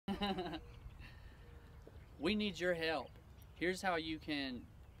We need your help. Here's how you can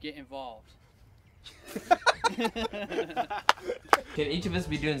get involved. Can each of us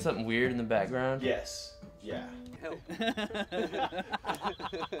be doing something weird in the background? Yes. Yeah. Help.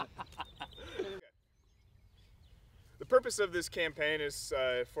 The purpose of this campaign is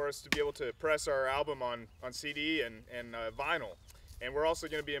for us to be able to press our album on CD and vinyl. And we're also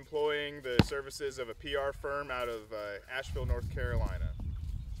going to be employing the services of a PR firm out of Asheville, North Carolina.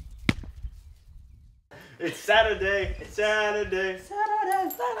 It's Saturday. It's Saturday. Saturday,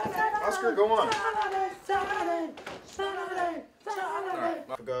 Saturday. Oscar, go on. Saturday, Saturday, Saturday.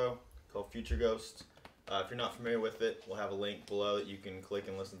 Go called Future Ghost. If you're not familiar with it, we'll have a link below that you can click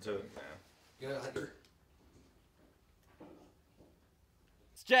and listen to it.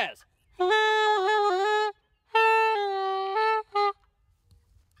 It's jazz.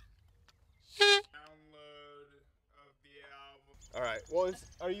 All right. Well,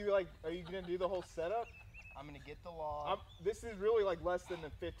 are you gonna do the whole setup? I'm gonna get the log. This is really like less than a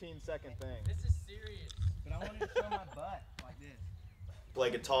 15-second thing. This is serious. But I wanted to show my butt like this.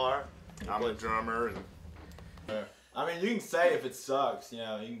 Play guitar. I'm a drummer, and I mean, you can say if it sucks, you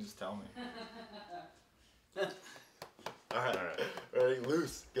know, you can just tell me. Alright. Ready?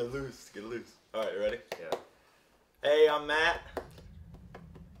 Loose. Get loose. Get loose. Alright, ready? Yeah. Hey, I'm Matt.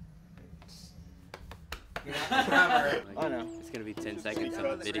 I know. It's gonna be 10 seconds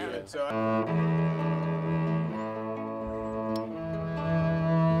on the video.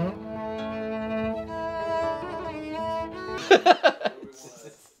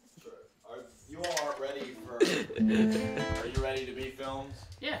 You all aren't ready for... Are you ready to be filmed?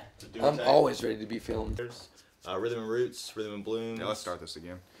 Yeah. I'm always ready to be filmed. Rhythm and Roots, Rhythm and Bloom. Yeah, let's start this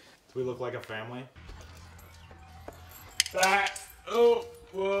again. Do we look like a family? Oh,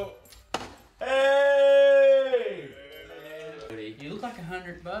 whoa. Hey! You look like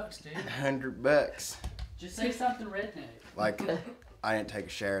 $100, dude. $100. Just say something redneck. Like, I didn't take a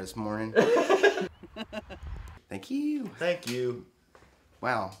shower this morning. Thank you. Thank you.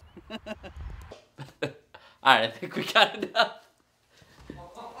 Wow. Alright, I think we got enough.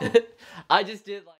 I just did like...